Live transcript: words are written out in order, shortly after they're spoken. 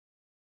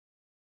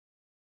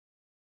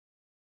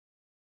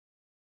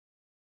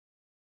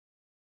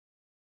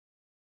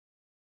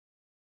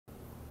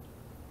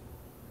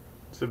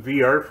It's a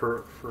VR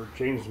for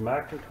James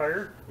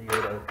McIntyre. He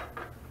had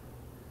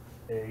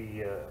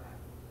a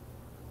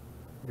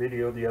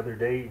video the other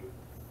day,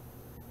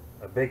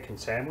 a bacon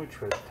sandwich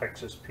with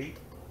Texas Pete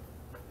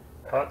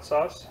hot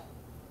sauce.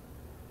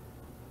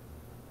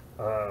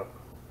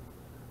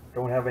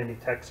 Don't have any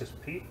Texas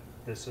Pete.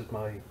 This is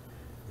my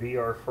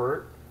VR for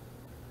it.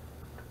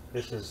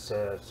 This is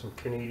some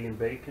Canadian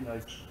bacon I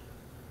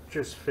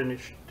just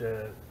finished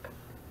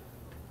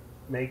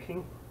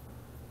making.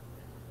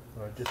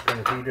 Just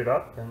going to heat it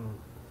up and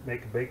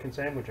make a bacon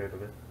sandwich out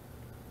of it.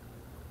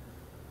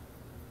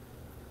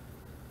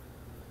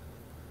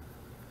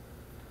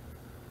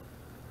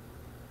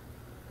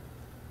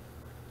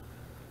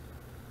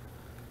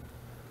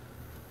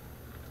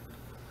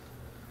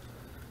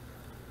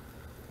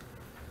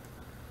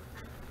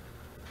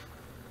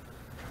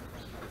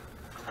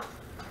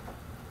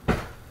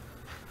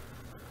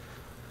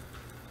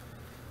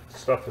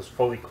 Stuff is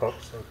fully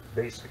cooked, so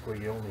basically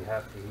you only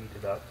have to heat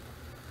it up.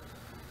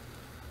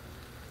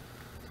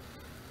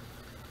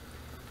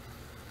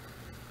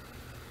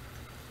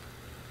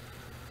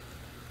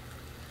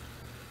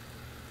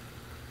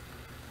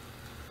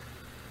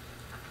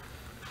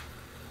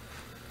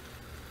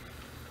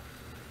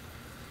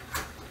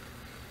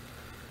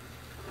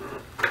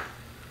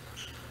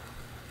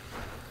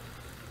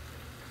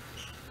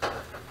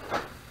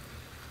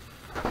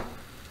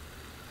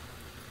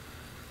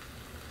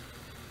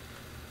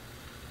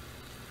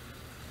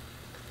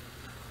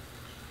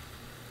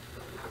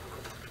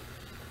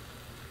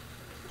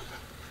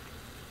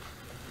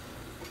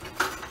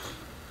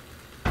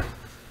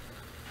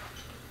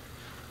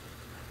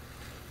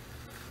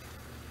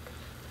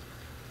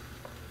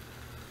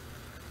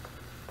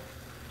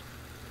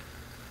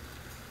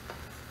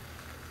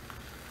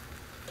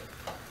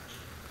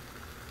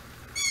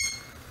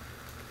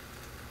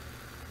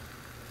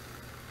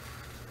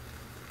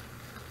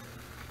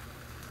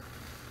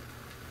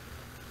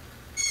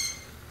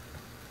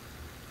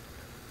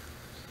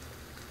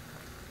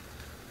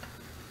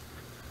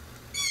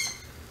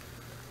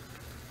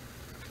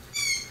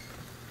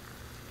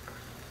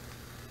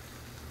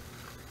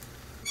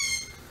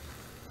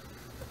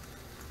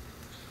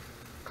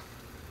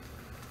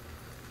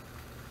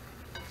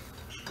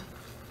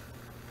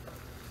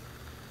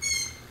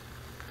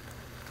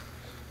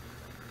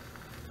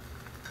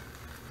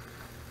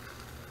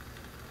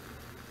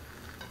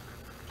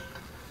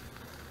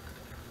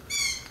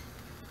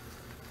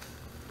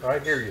 I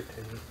hear you,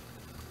 Timmy.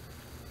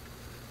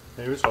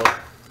 Anyways, I'll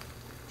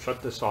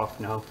shut this off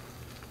now.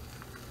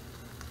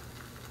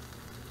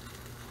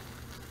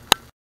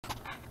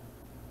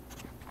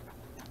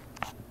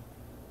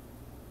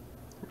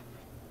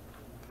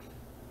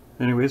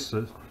 Anyways,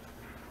 the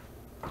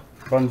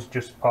buns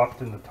just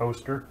popped in the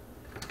toaster.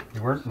 They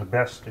weren't in the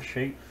best of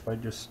shape. I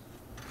just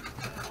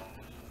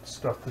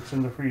stuff that's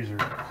in the freezer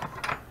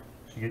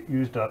to get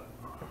used up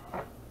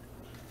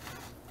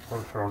or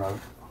thrown out.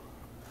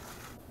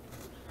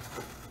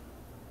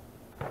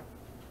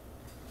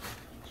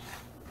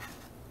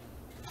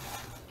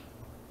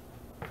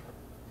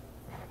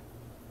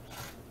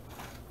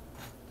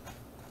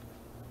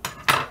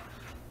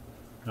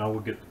 Now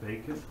we'll get the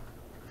bacon.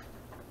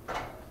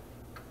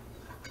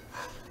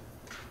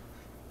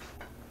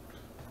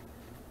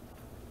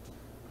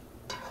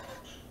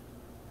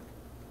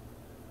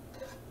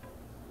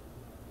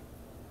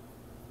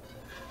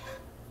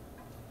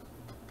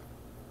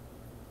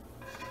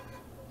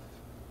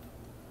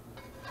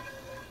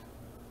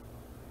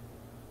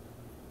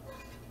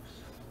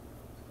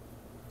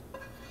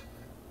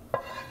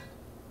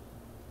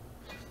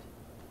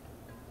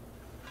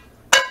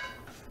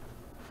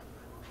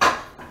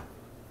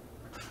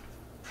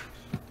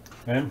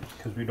 And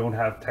because we don't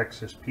have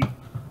Texas Pete,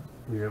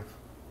 we have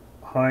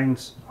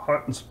Heinz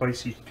hot and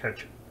spicy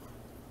ketchup.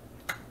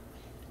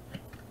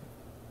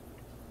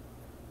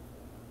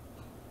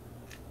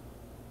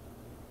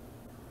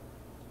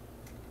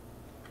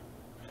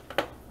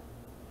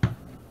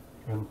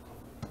 And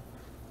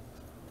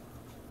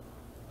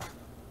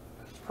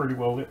that's pretty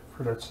well it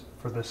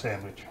for the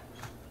sandwich.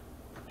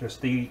 Just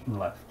the eating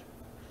left.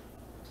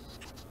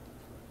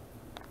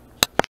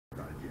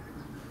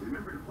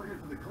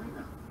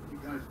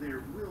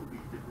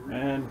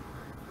 And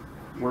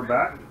we're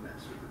back,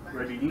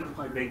 ready to eat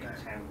my bacon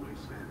sandwich.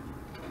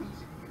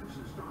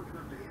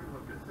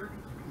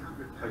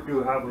 I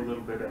do have a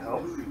little bit of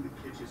help.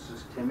 This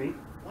is Timmy,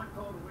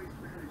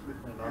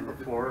 and on the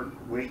floor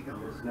waiting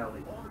is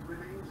Nellie.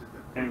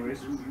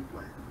 Anyways,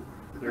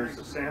 there's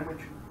the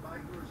sandwich.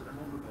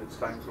 It's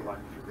time for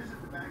lunch.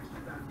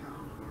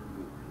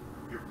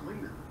 Your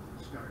cleanup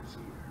starts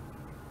here.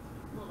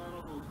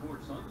 Milano's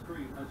Sport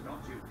Sunscreen has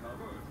got you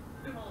covered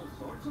in all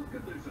sorts of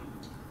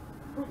conditions.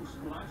 From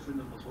splashing in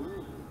the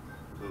pool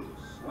to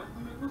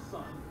sweating in the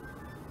sun,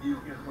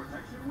 you get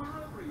protection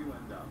wherever you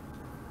end up.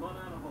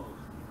 Milano's,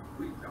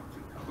 we've got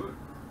you covered.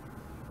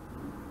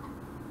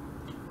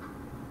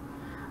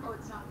 Oh,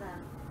 it's not them.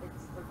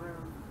 It's the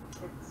room.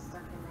 It's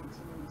stuck in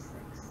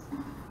 1986.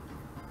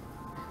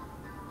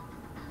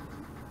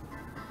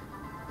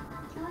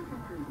 If you like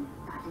improvement,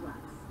 that you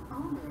us.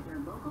 Only at your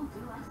local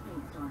Dulux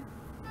paint store.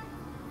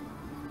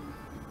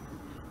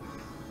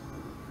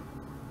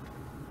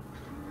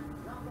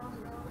 Not long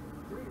ago,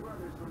 three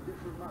brothers from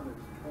different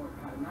mothers, or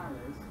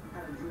carnales,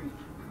 had a dream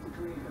to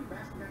create the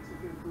best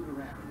Mexican food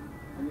around,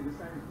 and they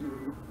decided to do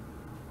it.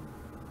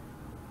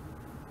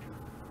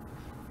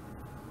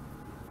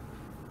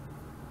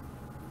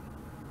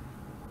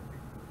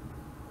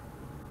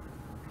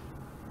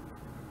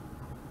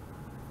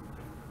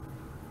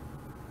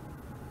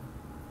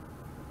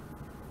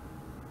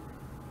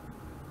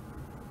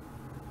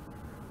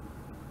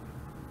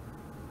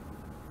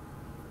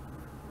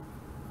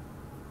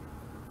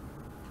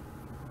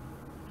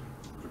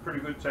 It's a pretty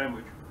good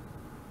sandwich.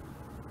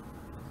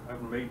 I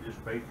haven't made this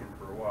bacon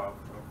for a while,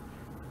 so.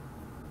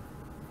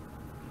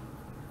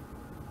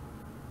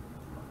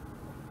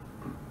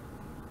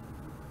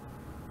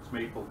 It's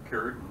maple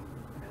cured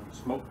and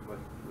smoked with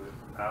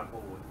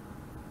apple.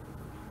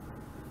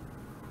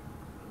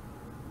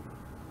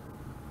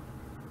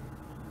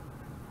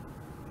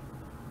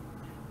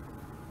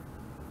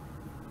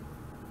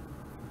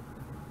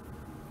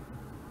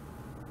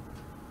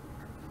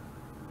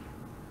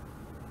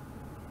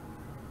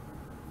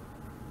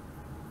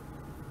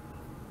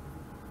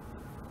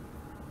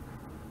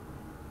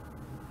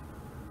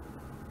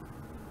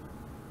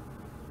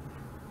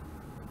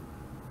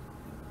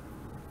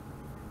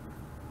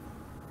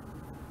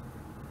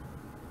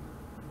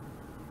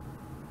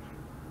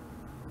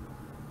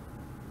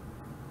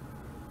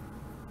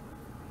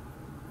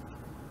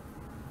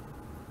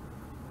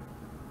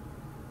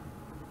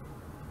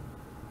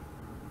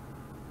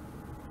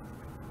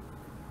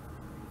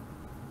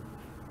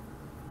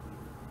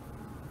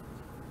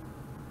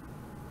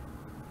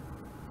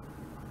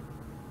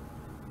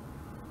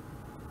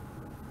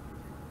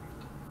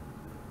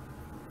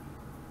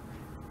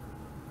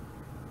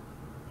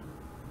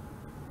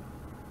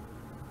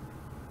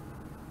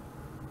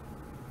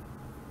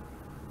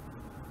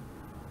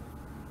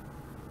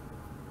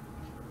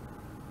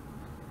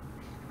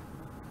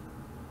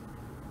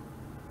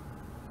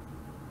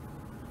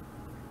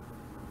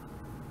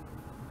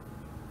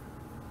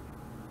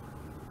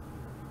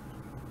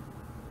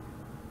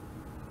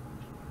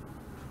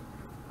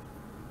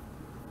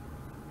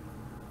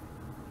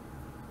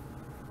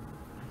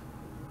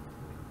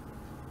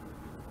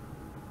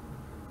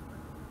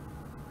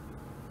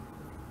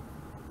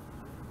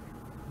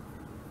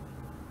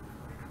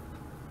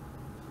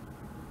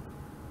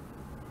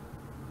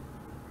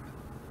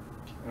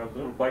 And a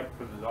little bite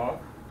for the dog,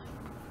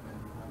 and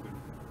I'm going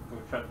to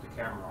go shut the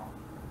camera off.